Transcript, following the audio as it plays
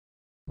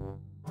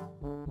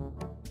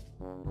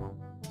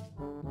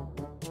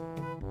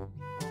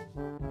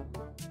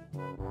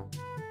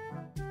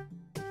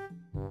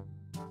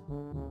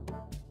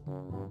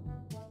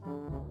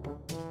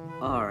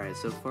Alright,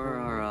 so for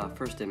our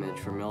first image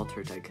for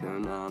Military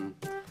Tycoon,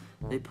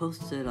 they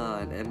posted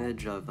an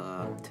image of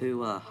two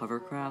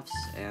hovercrafts,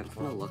 and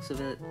from the looks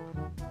of it,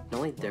 the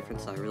only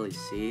difference I really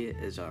see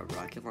is a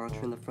rocket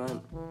launcher in the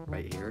front,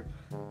 right here,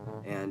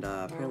 and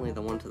apparently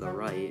the one to the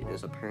right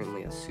is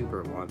apparently a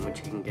super one, which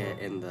you can get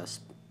in the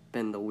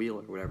spin the wheel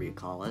or whatever you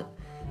call it.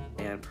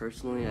 And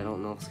personally, I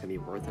don't know if it's gonna be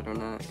worth it or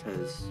not,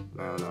 because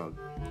I don't know,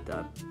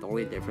 the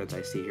only difference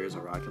I see here is a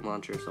rocket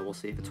launcher, so we'll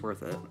see if it's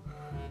worth it,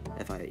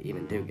 if I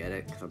even do get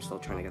it, because I'm still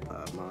trying to get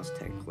the Moss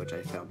tank, which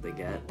I failed to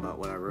get, but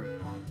whatever.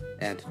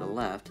 And to the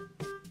left,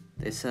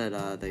 they said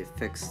they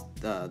fixed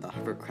the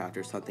HoverCraft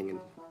or something,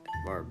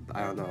 or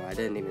I don't know, I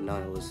didn't even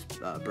know it was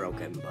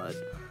broken, but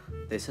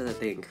they said that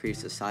they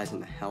increased the size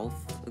and the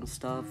health and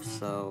stuff,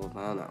 so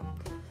I don't know.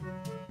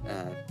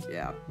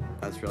 Yeah,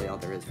 that's really all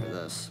there is for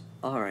this.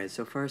 Alright,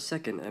 so for our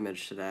second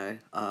image today,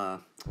 I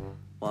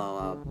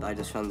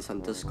just found this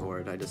on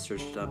Discord. I just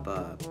searched up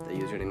the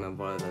username of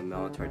one of the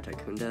Military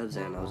Tycoon devs,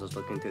 and I was just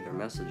looking through their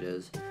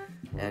messages,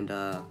 and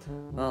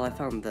well, I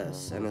found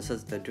this, and it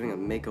says they're doing a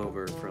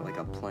makeover for like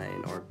a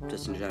plane, or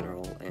just in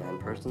general, and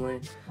personally,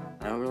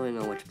 I don't really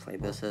know which plane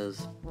this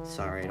is.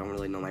 Sorry, I don't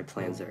really know my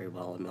planes very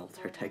well in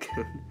Military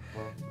Tycoon.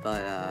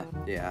 But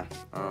yeah,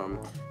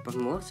 but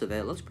from the looks of it,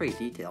 it looks pretty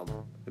detailed.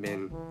 I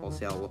mean, we'll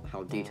see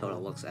how detailed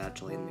it looks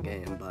actually in the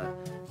game, but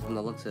from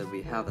the looks of it,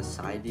 we have a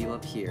side view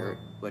up here,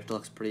 which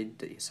looks pretty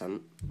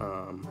decent.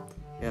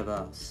 We have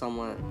a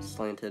somewhat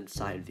slanted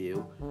side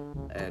view,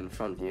 and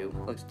front view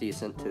looks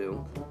decent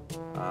too.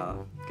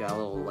 Got a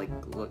little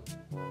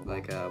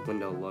like a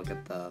window look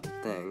at the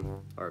thing,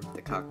 or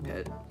the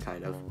cockpit,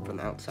 kind of, from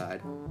the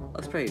outside.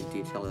 Looks pretty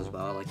detailed as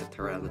well. I like the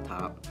turret on the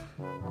top.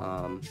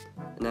 And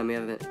then we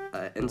have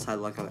an inside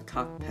look on the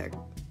cockpit,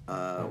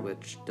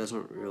 which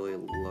doesn't really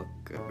look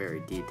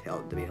very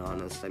detailed, to be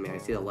honest. I mean, I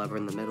see a lever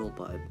in the middle,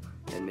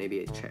 and maybe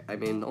a chair. I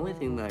mean, the only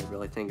thing that I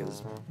really think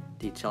is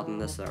detailed in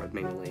this are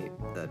mainly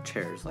the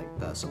chairs, like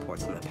the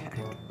supports in the back.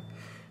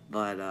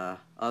 But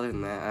other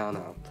than that, I don't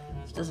know.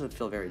 It doesn't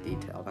feel very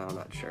detailed. I'm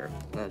not sure.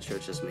 I'm not sure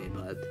it's just me,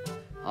 but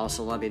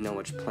also let me know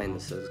which plane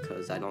this is,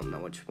 because I don't know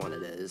which one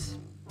it is.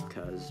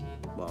 Because,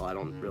 well, I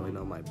don't really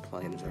know my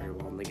planes very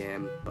well in the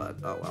game, but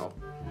oh well.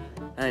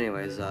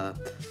 Anyways,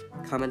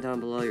 comment down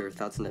below your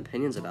thoughts and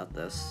opinions about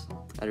this.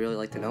 I'd really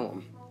like to know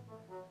them.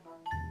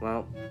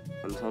 Well,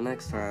 until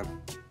next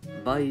time,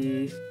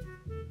 bye!